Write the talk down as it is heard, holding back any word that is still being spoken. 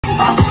See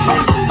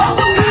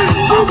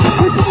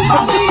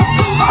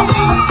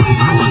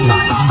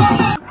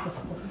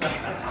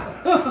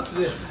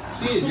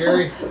you,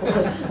 Jerry.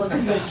 Look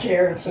at the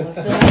chair.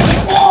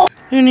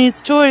 Who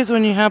needs toys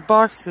when you have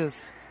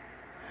boxes?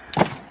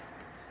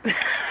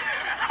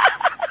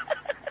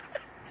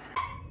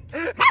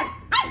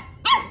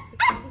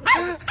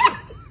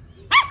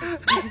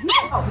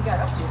 Oh, we got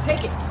up to you.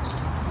 Take it. It's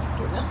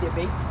getting up there,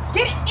 baby.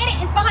 Get it,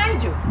 it's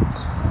behind you.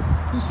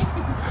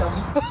 He's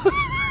coming.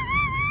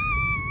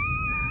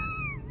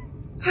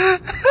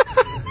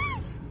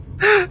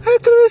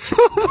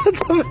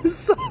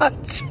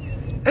 massage.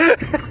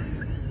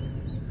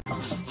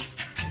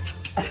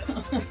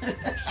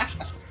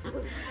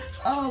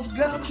 Oh,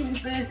 go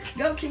Kingston.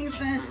 Go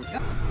Kingston. Go.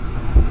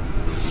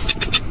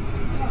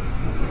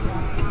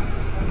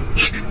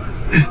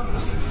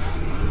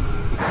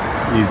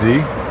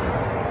 Easy.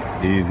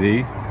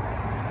 Easy.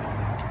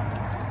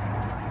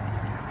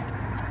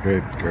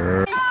 Good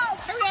girl.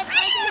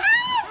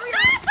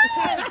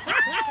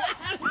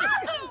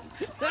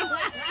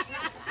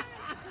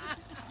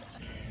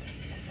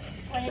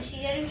 What is she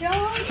getting,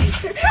 Jones?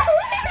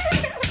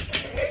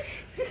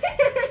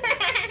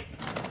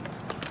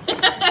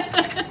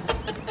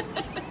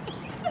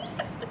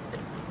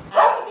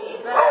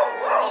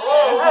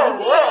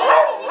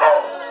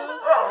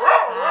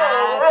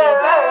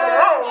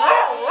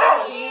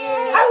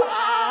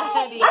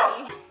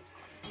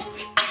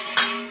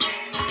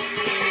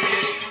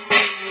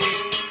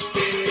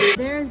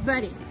 There's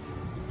Buddy.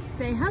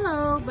 Say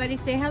hello, Buddy.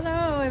 Say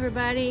hello,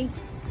 everybody.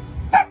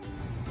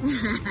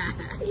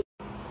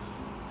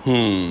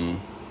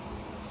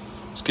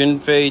 Skin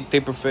fade,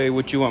 taper fade,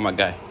 what you want, my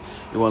guy?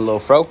 You want a little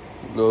fro?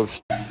 Go.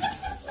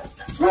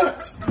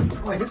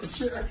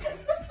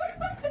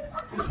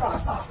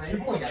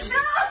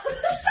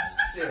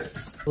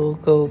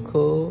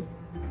 Cool.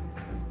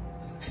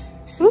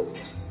 Whoop.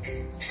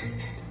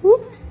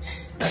 Whoop.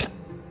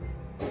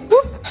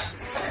 Whoop.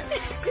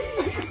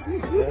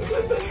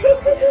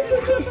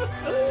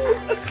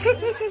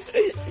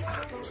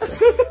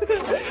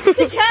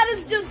 The cat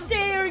is just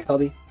staring.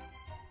 Hubby.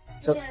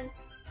 So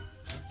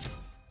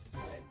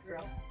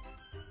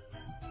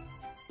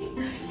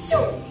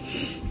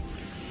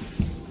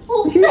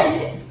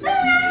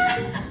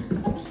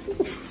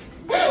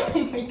Oh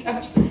my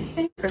gosh.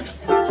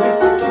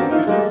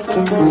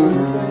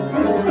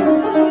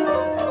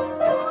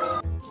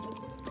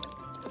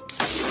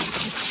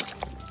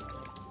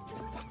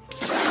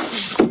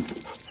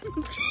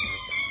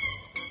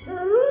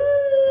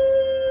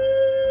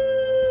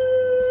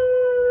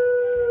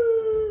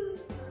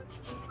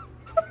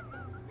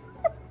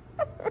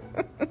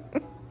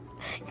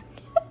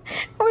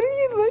 What are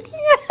you looking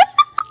at?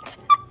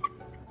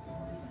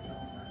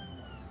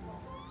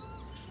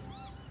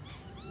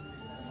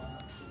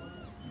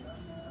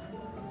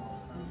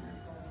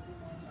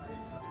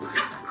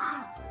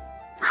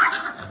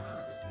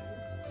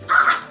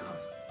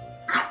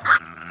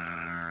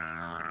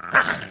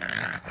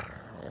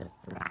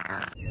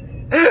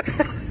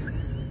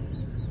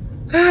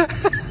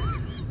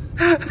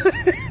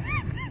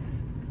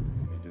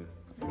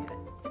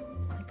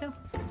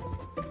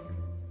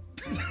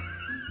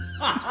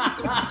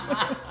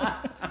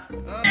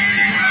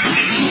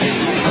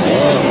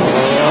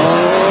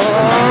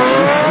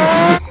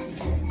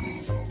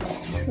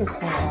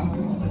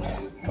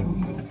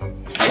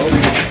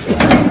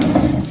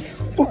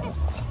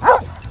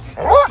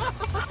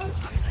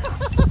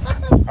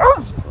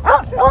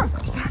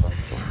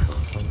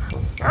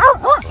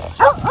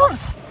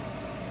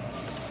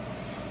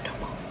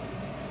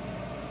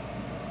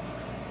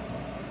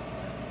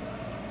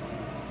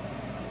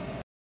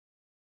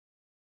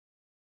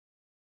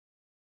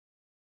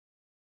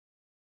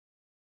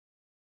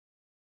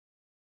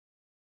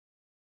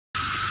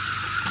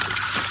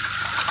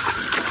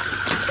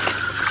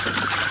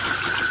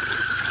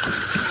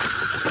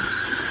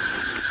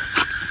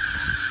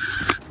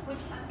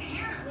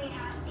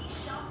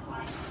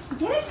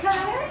 Get it,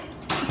 Cutter?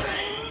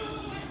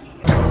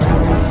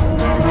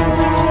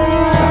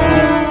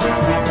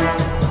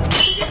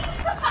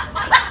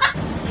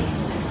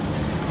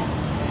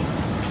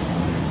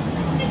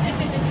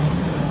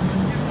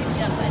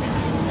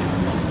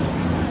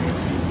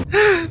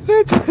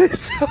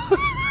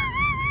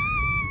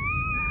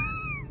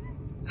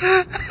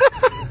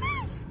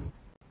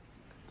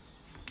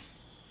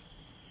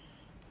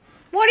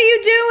 What are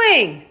you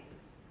doing?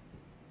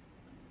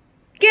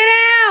 Get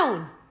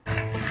down!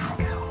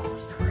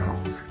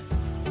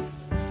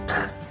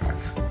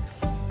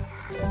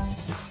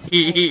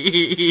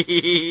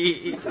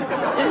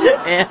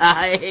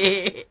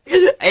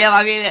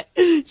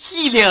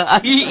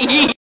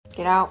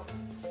 Get out.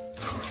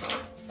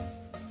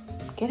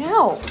 Get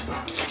out.